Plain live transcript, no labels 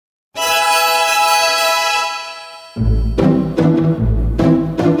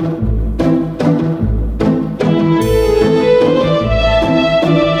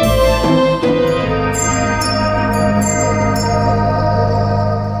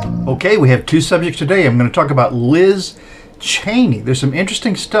Okay, we have two subjects today. I'm going to talk about Liz Cheney. There's some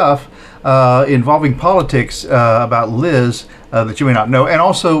interesting stuff involving politics about Liz that you may not know. And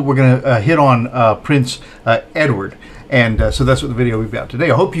also we're going to hit on Prince Edward. And so that's what the video we've got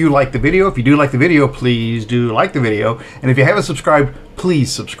today. I hope you like the video. If you do like the video, please do like the video. And if you haven't subscribed, please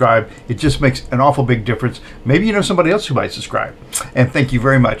subscribe. It just makes an awful big difference. Maybe you know somebody else who might subscribe. And thank you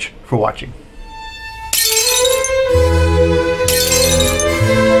very much for watching.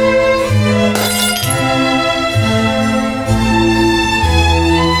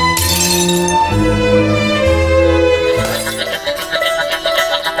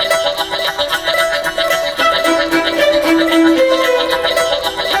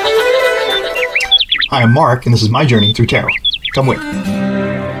 Hi, I'm Mark, and this is my journey through tarot. Come with.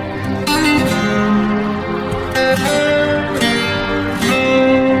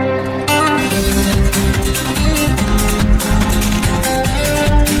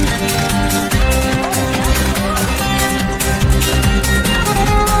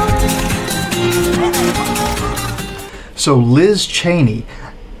 So Liz Cheney,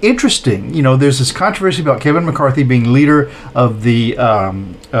 interesting. You know, there's this controversy about Kevin McCarthy being leader of the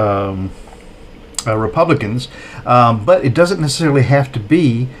Republicans, but it doesn't necessarily have to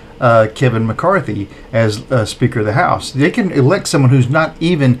be Kevin McCarthy as Speaker of the House. They can elect someone who's not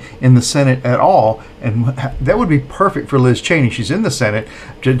even in the Senate at all, and that would be perfect for Liz Cheney. She's in the Senate,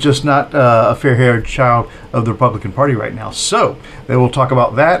 just not a fair-haired child of the Republican Party right now. So they will talk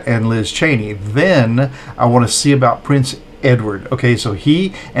about that and Liz Cheney. Then I want to see about Prince Edward. Okay, so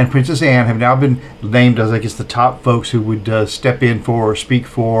he and Princess Anne have now been named as, I guess, the top folks who would step in for or speak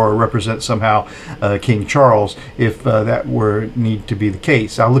for or represent somehow King Charles if that were need to be the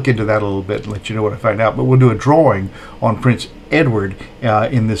case. I'll look into that a little bit and let you know what I find out, but we'll do a drawing on Prince Edward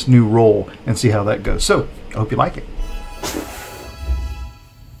in this new role and see how that goes. So I hope you like it.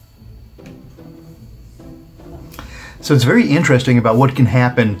 So it's very interesting about what can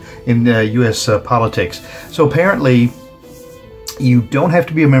happen in U.S. Politics. So apparently you don't have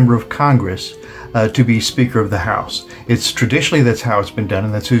to be a member of Congress to be Speaker of the House. It's traditionally that's how it's been done,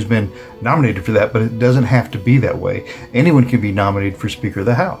 and that's who's been nominated for that, but it doesn't have to be that way. Anyone can be nominated for Speaker of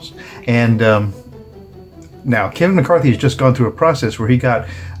the House. And now Kevin McCarthy has just gone through a process where he got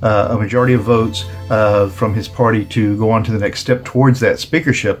a majority of votes from his party to go on to the next step towards that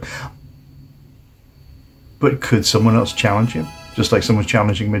speakership. But could someone else challenge him? Just like someone's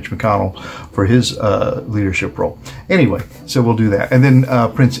challenging Mitch McConnell for his leadership role. Anyway, so we'll do that. And then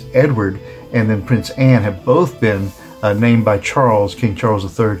Prince Edward and then Prince Anne have both been named by Charles, King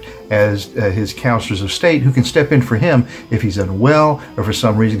Charles III, as his counselors of state who can step in for him if he's unwell or for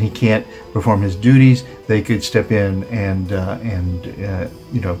some reason he can't perform his duties. They could step in and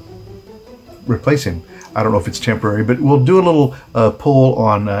you know, replace him. I don't know if it's temporary, but we'll do a little poll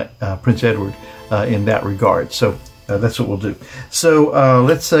on Prince Edward in that regard. So that's what we'll do. So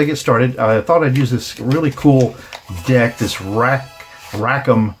let's get started. I thought I'd use this really cool deck, this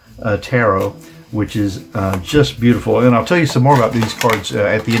Rackham Tarot, which is just beautiful. And I'll tell you some more about these cards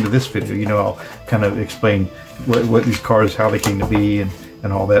at the end of this video. You know, I'll kind of explain what these cards, how they came to be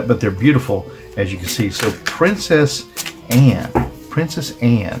and all that. But they're beautiful, as you can see. So Princess Anne,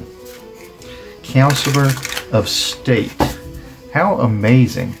 Counselor of State. How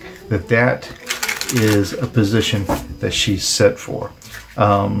amazing that that is a position that she's set for.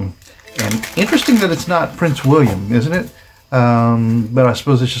 And interesting that it's not Prince William, isn't it? But I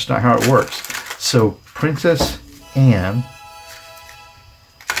suppose it's just not how it works. So Princess Anne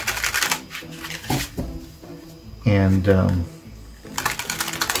and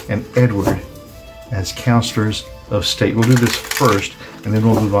Edward as counselors of state. We'll do this first, and then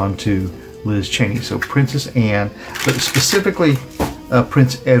we'll move on to Liz Cheney. So Princess Anne, but specifically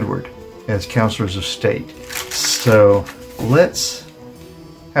Prince Edward as counselors of state. So let's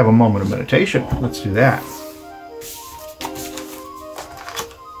have a moment of meditation. Let's do that.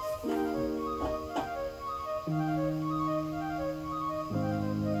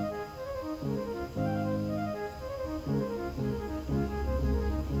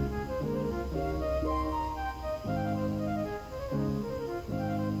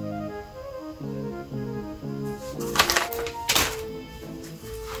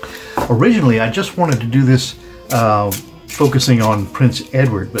 Originally, I just wanted to do this focusing on Prince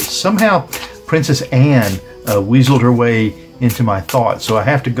Edward, but somehow Princess Anne weaseled her way into my thoughts. So I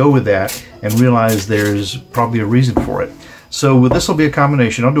have to go with that and realize there's probably a reason for it. So this will be a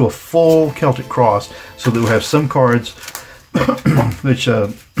combination. I'll do a full Celtic cross so that we'll have some cards which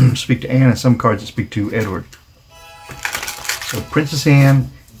speak to Anne and some cards that speak to Edward. So Princess Anne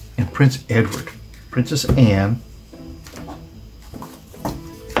and Prince Edward. Princess Anne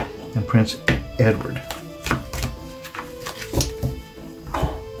and Prince Edward.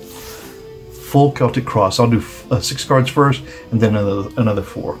 Full Celtic cross. I'll do 6 cards first, and then another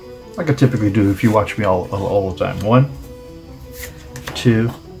 4, like I typically do if you watch me all the time. 1, 2,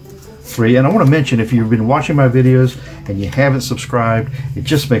 3. And I want to mention, if you've been watching my videos and you haven't subscribed, it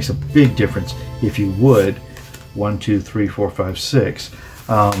just makes a big difference if you would. 1, 2, 3, 4, 5, 6.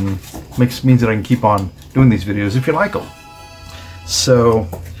 Means that I can keep on doing these videos if you like them. So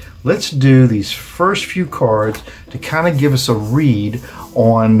let's do these first few cards to kind of give us a read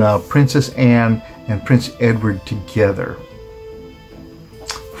on Princess Anne and Prince Edward together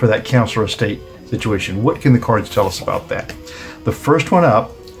for that Counselor of State situation. What can the cards tell us about that? The first one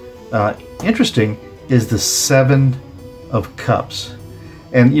up, interesting, is the 7 of Cups.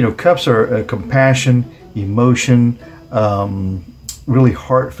 And you know, cups are compassion, emotion, really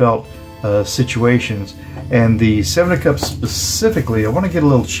heartfelt situations. And the 7 of Cups specifically, I want to get a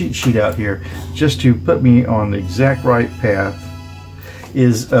little cheat sheet out here just to put me on the exact right path,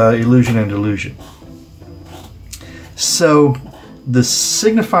 is illusion and delusion. So the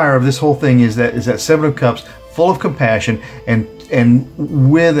signifier of this whole thing is that 7 of Cups, full of compassion and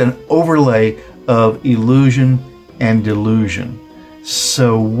with an overlay of illusion and delusion.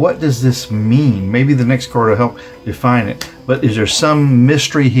 So what does this mean? Maybe the next card will help define it. But is there some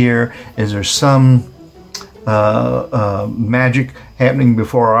mystery here? Is there some magic happening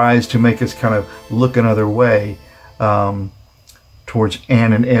before our eyes to make us kind of look another way towards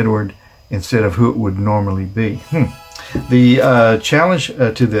Anne and Edward instead of who it would normally be? The challenge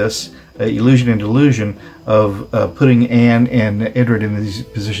to this illusion and delusion of putting Anne and Edward in these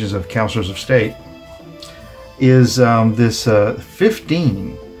positions of counselors of state is this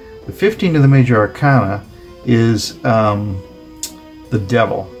 15. The 15 of the major arcana is the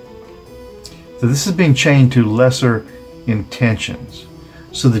devil. So this is being chained to lesser intentions.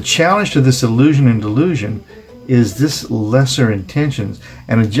 So the challenge to this illusion and delusion is this lesser intentions.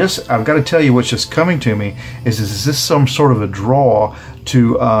 And I've got to tell you what's just coming to me is this some sort of a draw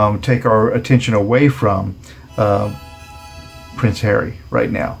to take our attention away from Prince Harry right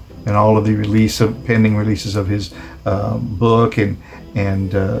now, and all of the pending releases of his book and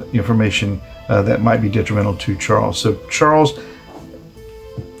information that might be detrimental to Charles. So Charles,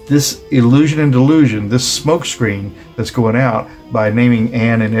 this illusion and delusion, this smokescreen that's going out by naming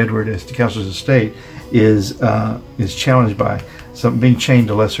Anne and Edward as the counselors of state is challenged by being chained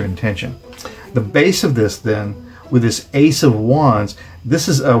to lesser intention. The base of this then, with this Ace of Wands, this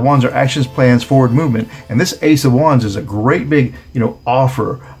is wands are actions, plans, forward movement, and this Ace of Wands is a great big,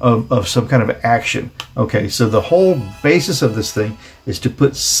 offer of some kind of action. Okay, so the whole basis of this thing is to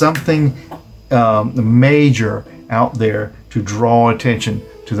put something major out there to draw attention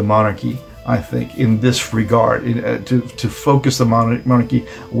to the monarchy. I think in this regard, to focus the monarchy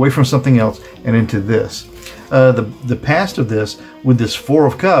away from something else and into this. The past of this with this 4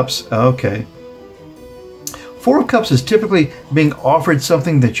 of Cups. Okay. 4 of Cups is typically being offered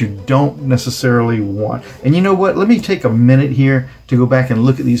something that you don't necessarily want. And you know what? Let me take a minute here to go back and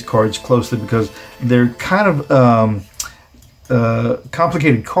look at these cards closely, because they're kind of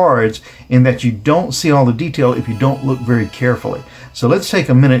complicated cards in that you don't see all the detail if you don't look very carefully. So let's take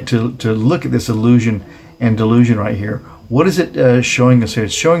a minute to look at this illusion and delusion right here. What is it showing us here?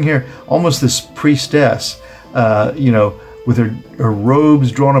 It's showing here almost this priestess, with her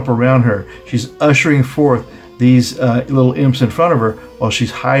robes drawn up around her. She's ushering forth these little imps in front of her while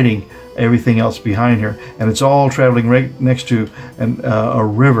she's hiding everything else behind her, and it's all traveling right next to a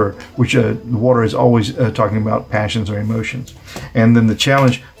river, which the water is always talking about passions or emotions. And then the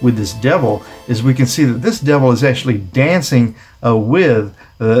challenge with this devil is we can see that this devil is actually dancing with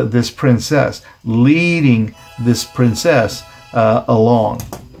this princess, leading this princess along.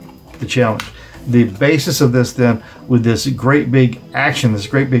 The challenge, the basis of this then, with this great big action, this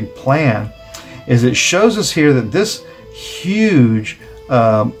great big plan, is it shows us here that this huge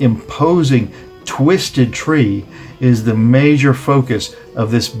imposing twisted tree is the major focus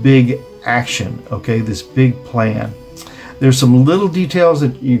of this big action, okay, this big plan. There's some little details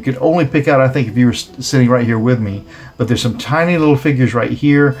that you could only pick out, I think, if you were sitting right here with me, but there's some tiny little figures right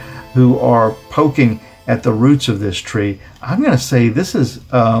here who are poking at the roots of this tree. I'm going to say this is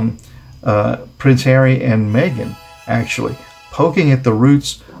Prince Harry and Meghan, actually, poking at the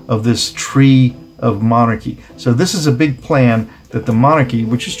roots of this tree of monarchy. So this is a big plan that the monarchy,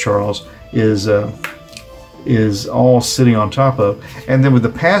 which is Charles, is all sitting on top of. And then with the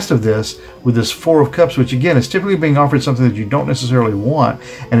past of this, with this 4 of Cups, which again is typically being offered something that you don't necessarily want.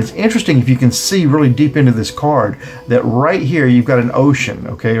 And it's interesting, if you can see really deep into this card, that right here you've got an ocean,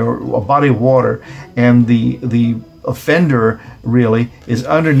 okay, or a body of water, and the offender really is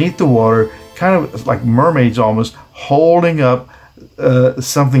underneath the water, kind of like mermaids almost, holding up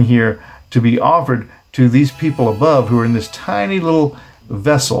something here to be offered to these people above who are in this tiny little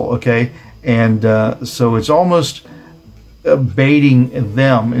vessel, okay? And so it's almost baiting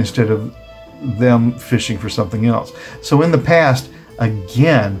them instead of them fishing for something else. So in the past,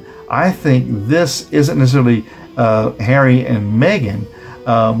 again, I think this isn't necessarily Harry and Meghan,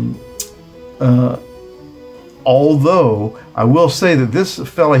 although I will say that this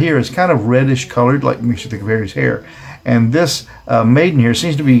fella here is kind of reddish colored, like makes you think of Harry's hair. And this maiden here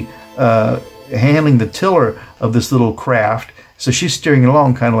seems to be handling the tiller of this little craft. So she's steering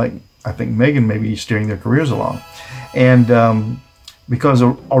along kind of like, I think Meghan may be steering their careers along. And because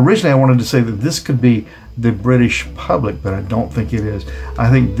originally I wanted to say that this could be the British public, but I don't think it is. I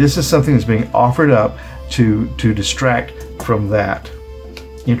think this is something that's being offered up to distract from that.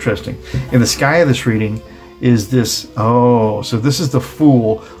 Interesting. In the sky of this reading is this, so this is the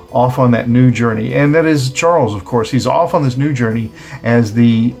Fool off on that new journey. And that is Charles, of course. He's off on this new journey as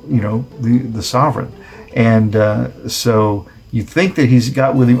the sovereign. And so you think that he's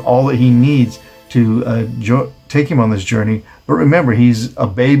got with him all that he needs to take him on this journey. But remember, he's a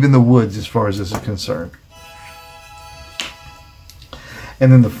babe in the woods as far as this is concerned.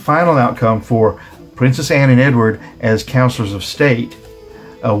 And then the final outcome for Princess Anne and Edward as counselors of state.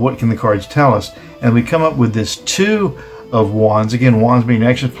 What can the cards tell us? And we come up with this Two of Wands. Again, wands being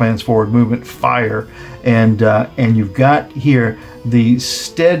action, plans, forward movement, fire. And you've got here the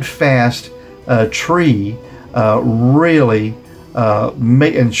steadfast tree, really,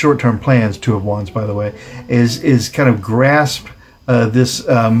 and short-term plans, Two of Wands, by the way, is kind of grasp this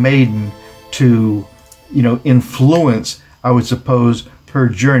maiden to, influence, I would suppose, her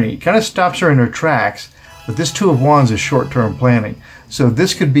journey. It kind of stops her in her tracks, but this Two of Wands is short-term planning. So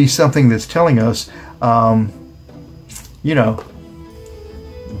this could be something that's telling us,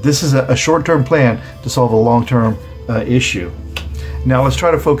 this is a short-term plan to solve a long-term issue. Now let's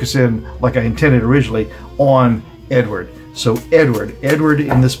try to focus in, like I intended originally, on Edward. So Edward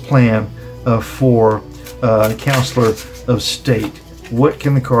in this plan for Counselor of State. What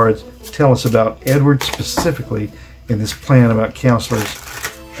can the cards tell us about Edward specifically in this plan about Counselors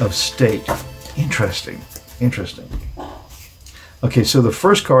of State? Interesting. Okay, so the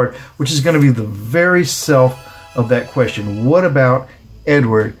first card, which is going to be the very self of that question, what about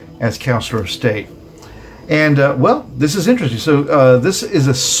Edward as Counselor of State? And, well, this is interesting. So this is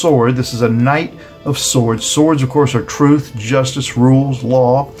a sword. This is a Knight of Swords. Swords, of course, are truth, justice, rules,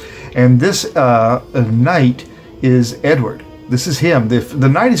 law. And this knight is Edward. This is him. The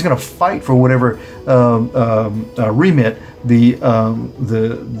knight is going to fight for whatever remit the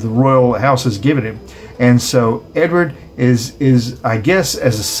royal house has given him. And so Edward is, I guess,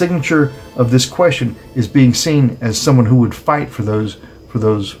 as a signature of this question, is being seen as someone who would fight for those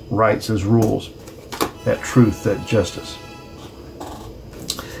rights, those rules, that truth, that justice.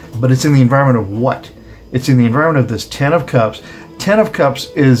 But it's in the environment of what? It's in the environment of this Ten of Cups. Ten of Cups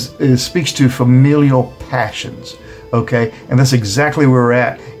speaks to familial passions. Okay, and that's exactly where we're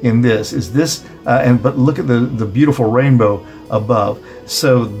at in this. But look at the beautiful rainbow above.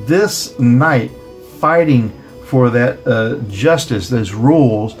 So this knight fighting for that justice, those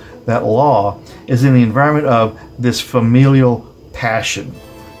rules, that law, is in the environment of this familial passion.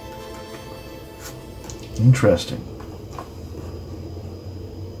 Interesting.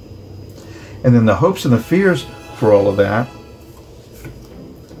 And then the hopes and the fears for all of that.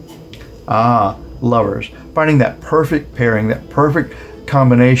 Lovers. Finding that perfect pairing, that perfect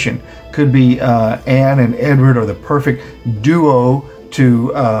combination. Could be Anne and Edward, or the perfect duo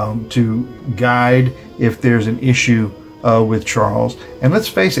to guide if there's an issue with Charles. And let's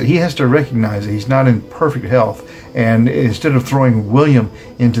face it, he has to recognize that he's not in perfect health. And instead of throwing William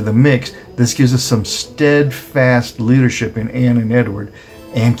into the mix, this gives us some steadfast leadership in Anne and Edward.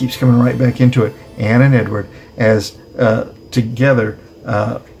 Anne keeps coming right back into it. Anne and Edward as together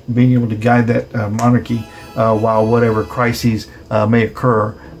being able to guide that monarchy while whatever crises may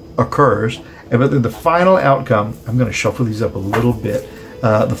occurs. But then the final outcome, I'm going to shuffle these up a little bit.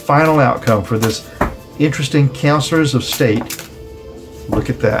 The final outcome for this interesting Counselors of State, look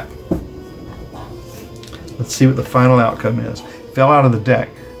at that. Let's see what the final outcome is. Fell out of the deck,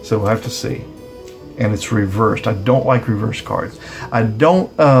 so we'll have to see. And it's reversed. I don't like reverse cards. I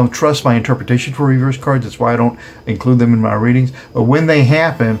don't trust my interpretation for reverse cards. That's why I don't include them in my readings. But when they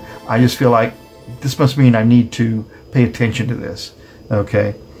happen, I just feel like this must mean I need to pay attention to this.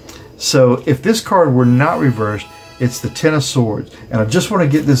 Okay? So if this card were not reversed, it's the Ten of Swords. And I just want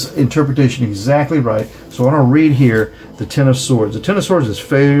to get this interpretation exactly right. So I want to read here the Ten of Swords. The Ten of Swords is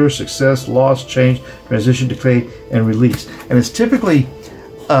failure, success, loss, change, transition, decay, and release. And it's typically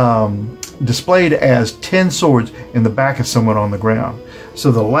displayed as 10 swords in the back of someone on the ground.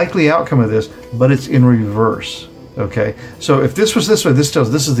 So the likely outcome of this, but it's in reverse. Okay, so if this was this way, this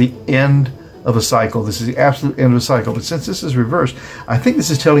tells this is the end of a cycle. This is the absolute end of a cycle. But since this is reversed, I think this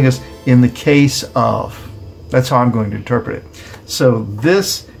is telling us in the case of. That's how I'm going to interpret it. So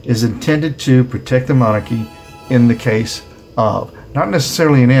this is intended to protect the monarchy in the case of. Not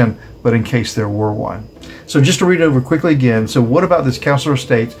necessarily an end, but in case there were one. So just to read over quickly again, so what about this Council of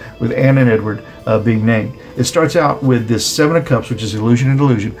States with Anne and Edward being named? It starts out with this Seven of Cups, which is illusion and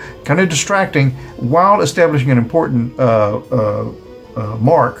delusion, kind of distracting while establishing an important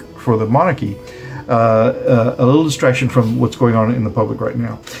mark for the monarchy. A little distraction from what's going on in the public right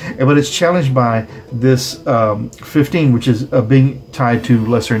now. But it's challenged by this 15, which is being tied to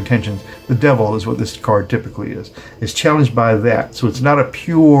lesser intentions. The devil is what this card typically is. It's challenged by that. So it's not a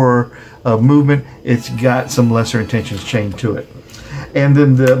pure movement. It's got some lesser intentions chained to it. And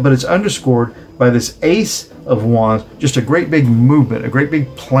then but it's underscored by this Ace of Wands, just a great big movement, a great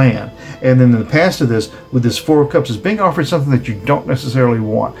big plan. And then in the past of this, with this Four of Cups, is being offered something that you don't necessarily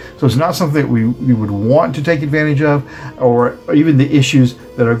want. So it's not something that we would want to take advantage of, or even the issues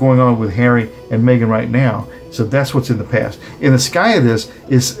that are going on with Harry and Meghan right now. So that's what's in the past. In the sky of this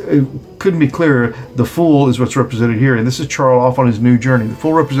it couldn't be clearer. The Fool is what's represented here, and this is Charles off on his new journey. The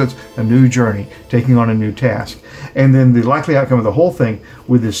Fool represents a new journey, taking on a new task. And then the likely outcome of the whole thing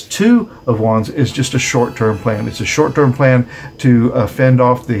with this Two of Wands is just a short-term plan. It's a short-term plan to fend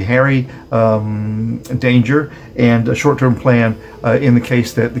off the Harry danger, and a short-term plan in the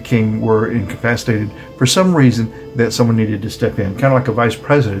case that the king were incapacitated for some reason that someone needed to step in, kind of like a vice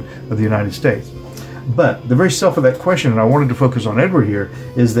president of the United States. But the very self of that question, and I wanted to focus on Edward here,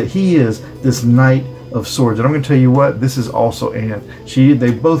 is that he is this Knight of Swords. And I'm going to tell you what, this is also Anne.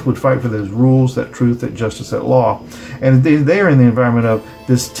 They both would fight for those rules, that truth, that justice, that law. And they are in the environment of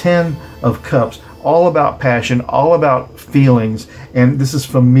this Ten of Cups, all about passion, all about feelings, and this is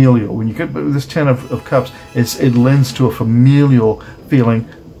familial. When you get this Ten of Cups, it lends to a familial feeling,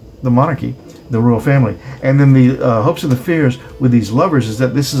 the monarchy, the royal family. And then the hopes and the fears with these lovers is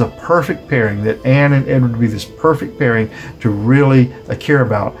that this is a perfect pairing, that Anne and Edward would be this perfect pairing to really care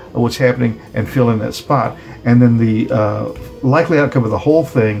about what's happening and fill in that spot. And then the likely outcome of the whole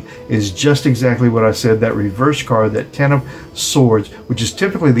thing is just exactly what I said, that reverse card, that Ten of Swords, which is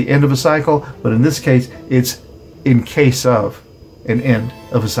typically the end of a cycle, but in this case, it's in case of an end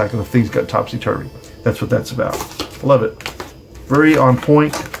of a cycle if things got topsy-turvy. That's what that's about. Love it. Very on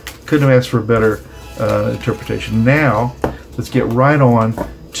point. Couldn't have asked for a better interpretation. Now, let's get right on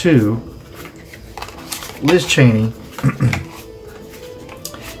to Liz Cheney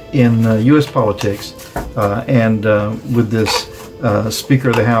in U.S. politics and with this Speaker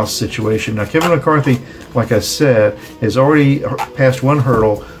of the House situation. Now, Kevin McCarthy, like I said, has already passed one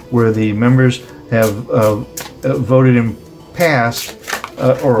hurdle where the members have voted him past,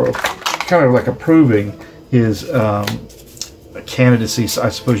 or kind of like approving his candidacy, I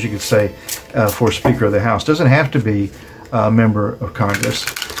suppose you could say, for Speaker of the House. Doesn't have to be a member of Congress,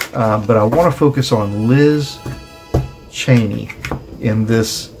 but I want to focus on Liz Cheney in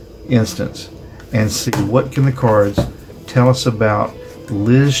this instance and see what can the cards tell us about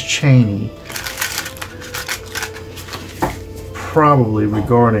Liz Cheney, probably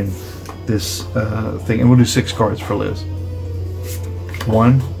regarding this thing. And we'll do 6 cards for Liz.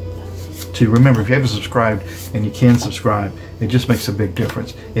 1, 2. Remember, if you haven't subscribed, and you can subscribe, it just makes a big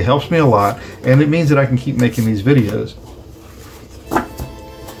difference. It helps me a lot, and it means that I can keep making these videos.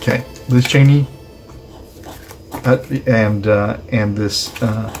 Okay, Liz Cheney and this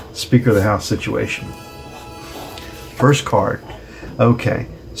Speaker of the House situation. First card. Okay,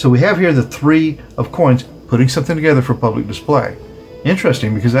 so we have here the 3 of coins, putting something together for public display.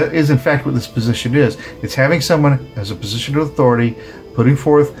 Interesting, because that is in fact what this position is. It's having someone as a position of authority, putting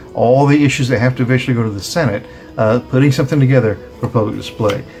forth all the issues that have to eventually go to the Senate, putting something together for public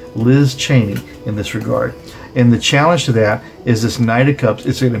display. Liz Cheney in this regard. And the challenge to that is this Knight of Cups.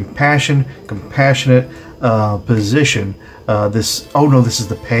 It's an impassioned, compassionate position. Oh no, this is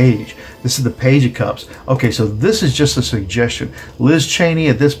the Page. This is the Page of Cups. Okay, so this is just a suggestion. Liz Cheney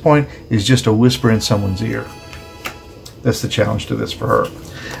at this point is just a whisper in someone's ear. That's the challenge to this for her.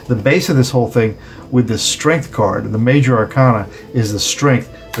 The base of this whole thing with the Strength card, the major arcana, is the strength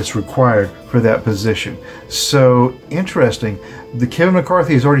that's required for that position. So interesting. The Kevin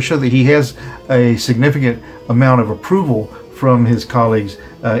McCarthy has already shown that he has a significant amount of approval from his colleagues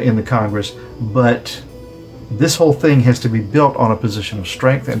in the Congress, but this whole thing has to be built on a position of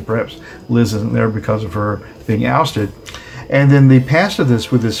strength, and perhaps Liz isn't there because of her being ousted. And then the past of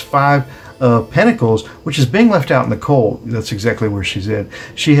this with this 5 of Pentacles, which is being left out in the cold. That's exactly where she's in.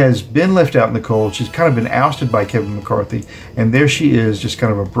 She has been left out in the cold. She's kind of been ousted by Kevin McCarthy, and there she is, just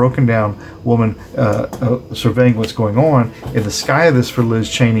kind of a broken down woman surveying what's going on. In the sky of this for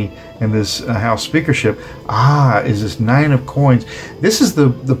Liz Cheney and this House speakership, is this 9 of Coins. This is the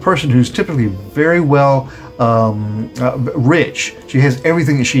person who's typically very well rich. She has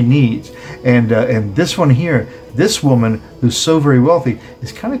everything that she needs, and this one here, this woman who's so very wealthy,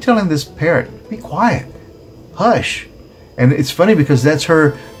 is kind of telling this parrot, be quiet, hush. And it's funny because that's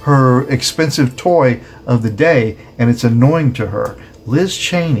her expensive toy of the day, and it's annoying to her. Liz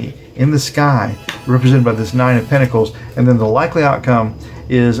Cheney in the sky, represented by this 9 of Pentacles, and then the likely outcome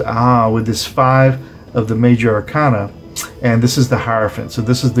is with this 5 of the major arcana, and this is the Hierophant. So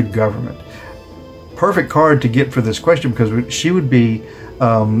this is the government. Perfect card to get for this question, because she would be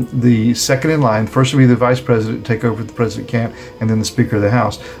the second in line. First would be the vice president, take over the president can't, and then the Speaker of the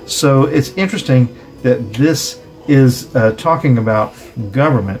House. So it's interesting that this is talking about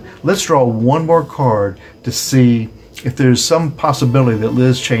government. Let's draw one more card to see if there's some possibility that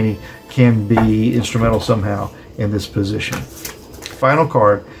Liz Cheney can be instrumental somehow in this position. Final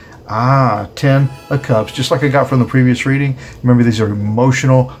card. 10 of Cups, just like I got from the previous reading. Remember, these are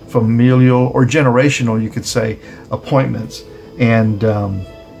emotional, familial, or generational, you could say, appointments. And does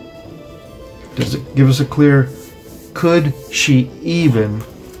it give us a clear, would she even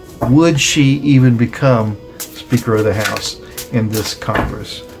become Speaker of the House in this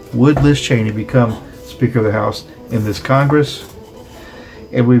Congress? Would Liz Cheney become Speaker of the House in this Congress?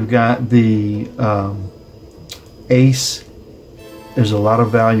 And we've got the Ace. There's a lot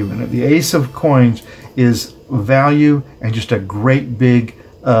of value in it. The Ace of Coins is value and just a great big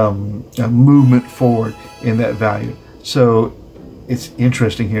movement forward in that value. So it's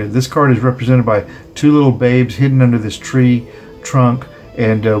interesting here. This card is represented by 2 little babes hidden under this tree trunk,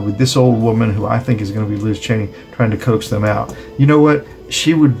 and with this old woman who I think is going to be Liz Cheney trying to coax them out. You know what?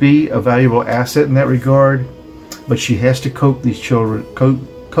 She would be a valuable asset in that regard, but she has to coax these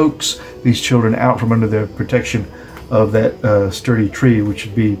children out from under the protection of that sturdy tree, which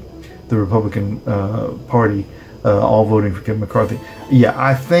would be the Republican Party, all voting for Kevin McCarthy. Yeah,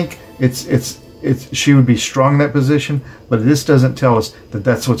 I think she would be strong in that position, but this doesn't tell us that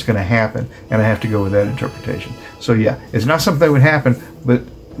that's what's going to happen, and I have to go with that interpretation. So yeah, it's not something that would happen, but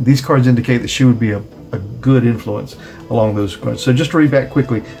these cards indicate that she would be a good influence along those cards. So just to read back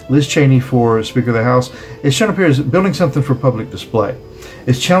quickly, Liz Cheney for Speaker of the House is shown up here as building something for public display.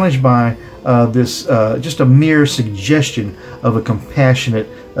 It's challenged by this just a mere suggestion of a compassionate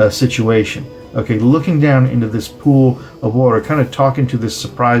situation. Okay, looking down into this pool of water, kind of talking to this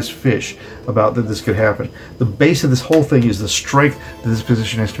surprised fish about that this could happen. The base of this whole thing is the strength that this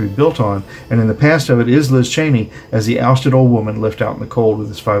position has to be built on, and in the past of it is Liz Cheney as the ousted old woman left out in the cold with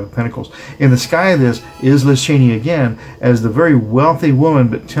this 5 of Pentacles. In the sky of this is Liz Cheney again as the very wealthy woman,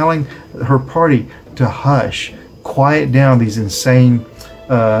 but telling her party to hush, quiet down these insane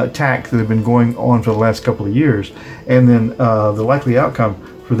attacks that have been going on for the last couple of years. And then the likely outcome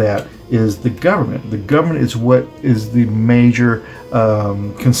for that is the government. The government is what is the major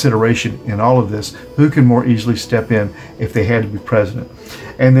consideration in all of this. Who can more easily step in if they had to be president?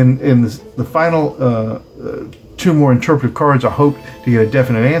 And then in the final 2 more interpretive cards, I hoped to get a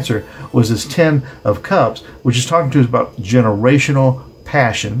definite answer, was this 10 of Cups, which is talking to us about generational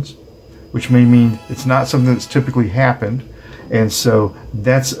passions, which may mean it's not something that's typically happened. And so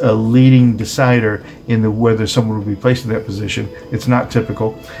that's a leading decider in whether someone will be placed in that position. It's not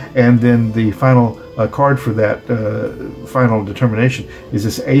typical. And then the final card for that final determination is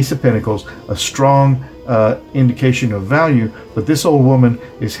this Ace of Pentacles, a strong indication of value, but this old woman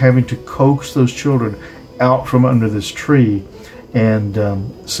is having to coax those children out from under this tree. And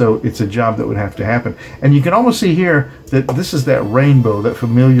so it's a job that would have to happen. And you can almost see here that this is that rainbow, that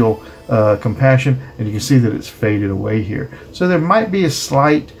familial compassion, and you can see that it's faded away here. So there might be a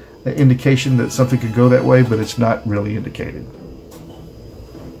slight indication that something could go that way, but it's not really indicated.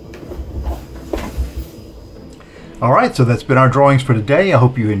 All right, so that's been our drawings for today. I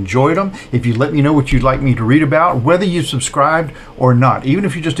hope you enjoyed them. If you'd let me know what you'd like me to read about, whether you've subscribed or not, even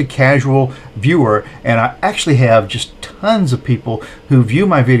if you're just a casual viewer, and I actually have just tons of people who view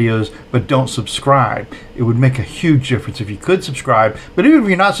my videos but don't subscribe. It would make a huge difference if you could subscribe. But even if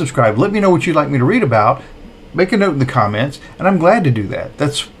you're not subscribed, let me know what you'd like me to read about. Make a note in the comments, and I'm glad to do that.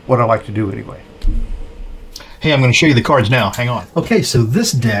 That's what I like to do anyway. Hey, I'm going to show you the cards now. Hang on. Okay, so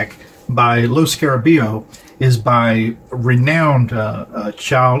this deck by Los Scarabeo is by renowned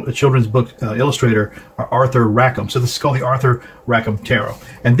children's book illustrator Arthur Rackham. So this is called the Arthur Rackham Tarot,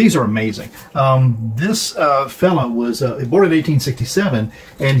 and these are amazing. This fellow was born in 1867,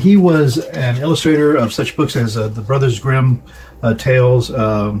 and he was an illustrator of such books as the Brothers Grimm tales,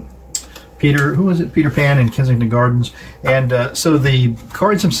 Peter Pan and Kensington Gardens. And so the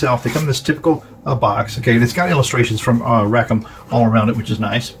cards themselves, they come in this typical box, okay, and it's got illustrations from Rackham all around it, which is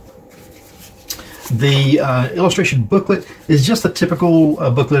nice. The illustration booklet is just a typical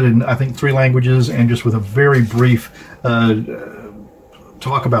booklet in, I think, 3 languages, and just with a very brief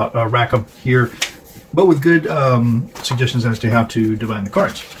talk about Rackham here, but with good suggestions as to how to divine the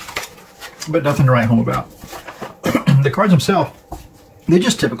cards, but nothing to write home about. The cards themselves, they're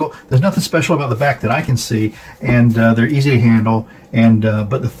just typical. There's nothing special about the back that I can see, and they're easy to handle. And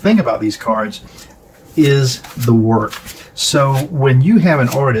but the thing about these cards is the work. So when you have an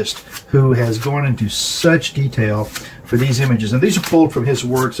artist who has gone into such detail for these images, and these are pulled from his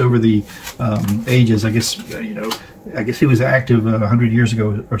works over the ages. I guess I guess he was active 100 years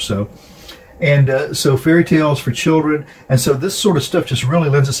ago or so. And so fairy tales for children, and so this sort of stuff just really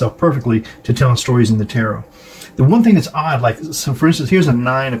lends itself perfectly to telling stories in the tarot. The one thing that's odd, like, so for instance, here's a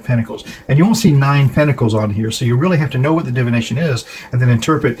 9 of Pentacles, and you won't see 9 Pentacles on here, so you really have to know what the divination is and then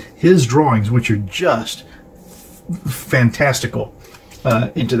interpret his drawings, which are just fantastical,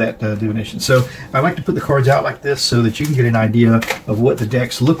 into that divination. So I like to put the cards out like this so that you can get an idea of what the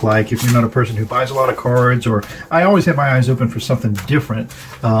decks look like if you're not a person who buys a lot of cards, or I always have my eyes open for something different.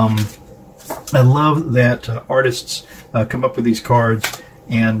 I love that artists come up with these cards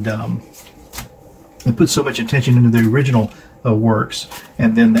and put so much attention into the original works,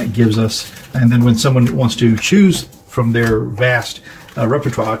 and then that gives us, and then when someone wants to choose from their vast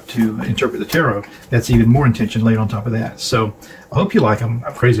repertoire to interpret the tarot, that's even more intention laid on top of that. So I hope you like them.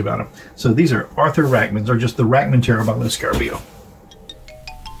 I'm crazy about them. So these are Arthur Rackhams, or just the Rackham Tarot by Liz Cheney.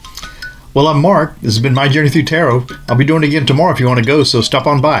 Well, I'm Mark. This has been my journey through tarot. I'll be doing it again tomorrow if you want to go, so stop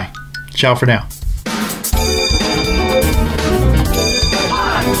on by. Ciao for now. 1,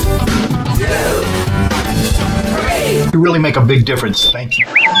 2, 3. Really make a big difference. Thank you.